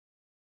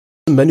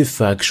a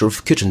manufacturer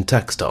of kitchen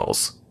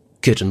textiles,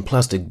 kitchen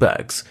plastic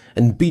bags,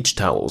 and beach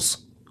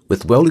towels,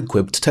 with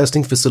well-equipped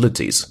testing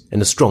facilities and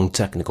a strong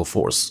technical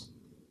force.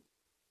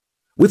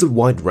 With a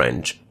wide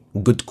range,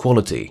 good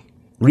quality,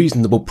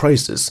 reasonable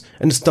prices,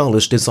 and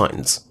stylish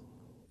designs,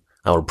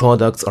 our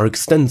products are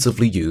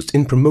extensively used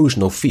in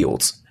promotional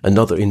fields and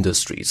other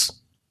industries.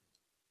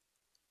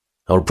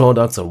 Our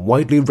products are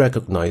widely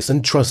recognized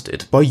and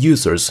trusted by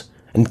users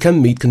and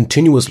can meet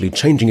continuously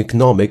changing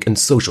economic and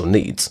social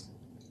needs.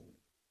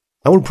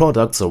 Our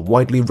products are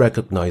widely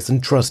recognized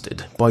and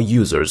trusted by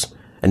users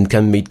and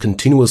can meet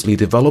continuously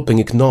developing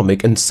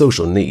economic and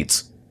social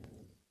needs.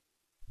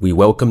 We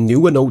welcome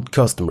new and old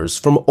customers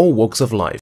from all walks of life